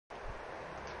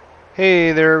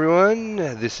Hey there everyone,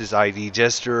 this is ID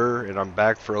Jester and I'm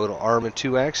back for a little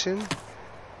ARMA2 action.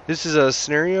 This is a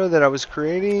scenario that I was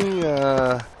creating.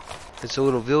 It's a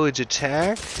little village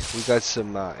attack. We got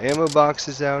some ammo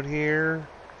boxes out here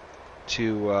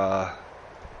to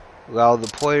allow the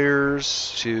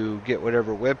players to get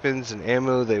whatever weapons and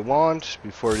ammo they want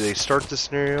before they start the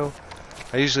scenario.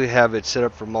 I usually have it set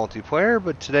up for multiplayer,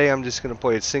 but today I'm just going to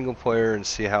play it single player and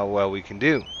see how well we can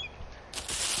do.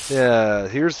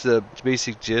 Here's the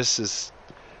basic gist. This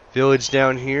village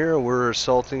down here, we're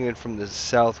assaulting it from the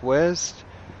southwest.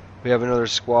 We have another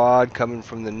squad coming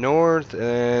from the north,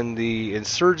 and the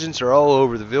insurgents are all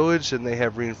over the village, and they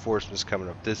have reinforcements coming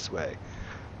up this way.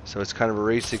 So it's kind of a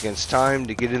race against time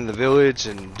to get in the village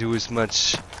and do as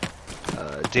much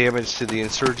damage to the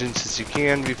insurgents as you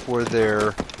can before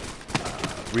their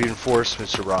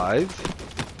reinforcements arrive.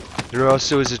 There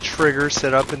also is a trigger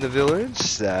set up in the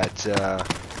village that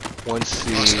once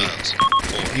the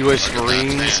U.S.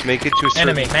 Marines make it to a certain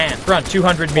enemy man front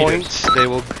 200 point, meters. they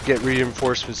will get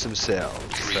reinforcements themselves.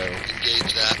 So.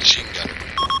 Engage that machine gunner.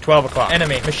 12 o'clock.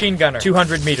 Enemy machine gunner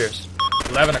 200 meters.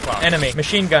 11 o'clock. Enemy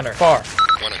machine gunner far.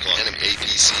 1 o'clock. Enemy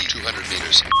APC 200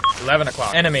 meters. 11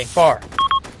 o'clock. Enemy far.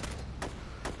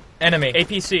 Enemy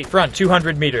APC front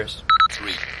 200 meters. 3.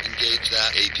 Engage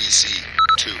that APC.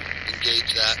 2.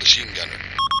 Engage that machine gunner.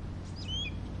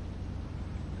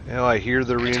 Well, I hear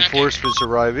the reinforcements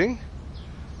arriving.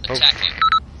 Attacking.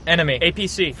 Enemy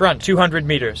APC front 200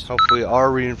 meters. Hopefully our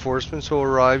reinforcements will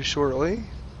arrive shortly.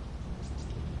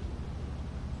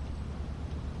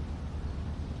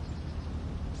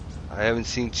 I haven't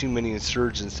seen too many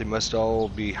insurgents. They must all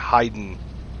be hiding.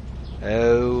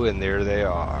 Oh, and there they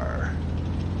are.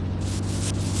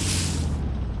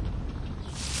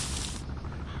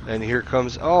 And here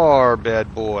comes our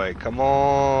bad boy. Come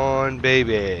on,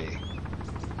 baby.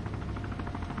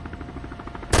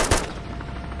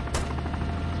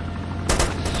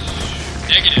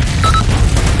 Negative.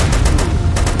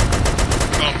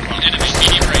 Enemy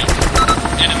medium range.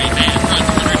 Enemy man front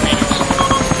 100 meters.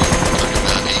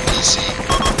 APC.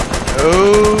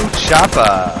 Oh, choppa.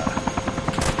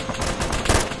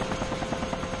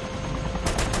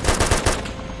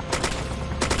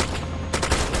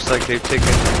 Looks like they've taken.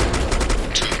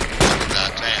 2.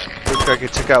 That man. Looks like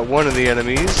it took out one of the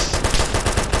enemies.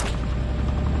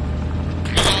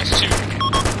 We lost 2.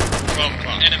 12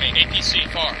 o'clock. Enemy APC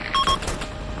far.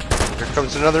 Here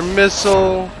comes another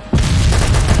missile.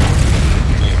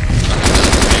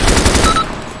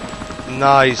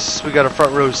 Nice. We got a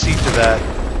front row seat to that.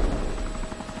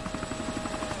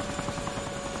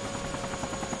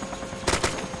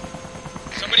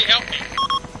 Somebody help me.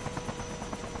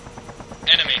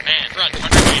 Enemy man front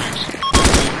 100 meters.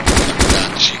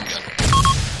 That machine gunner.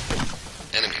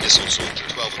 Enemy missile soldier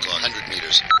 12 o'clock 100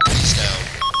 meters. He's down.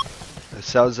 It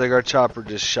sounds like our chopper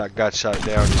just got shot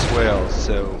down as well,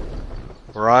 so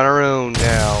we're on our own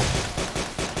now.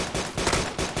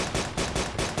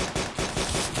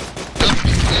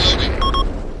 Reloading.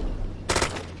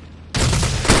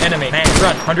 Enemy man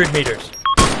front 100 meters.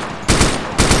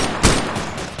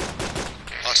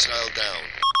 Hostile down.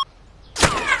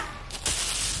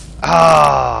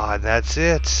 Ah, that's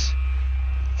it.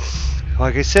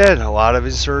 Like I said, a lot of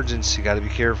insurgents. You got to be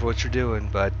careful what you're doing,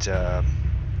 but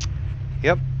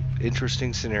yep,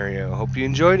 interesting scenario. Hope you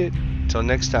enjoyed it. Until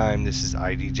next time, this is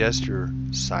ID Jester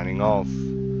signing off.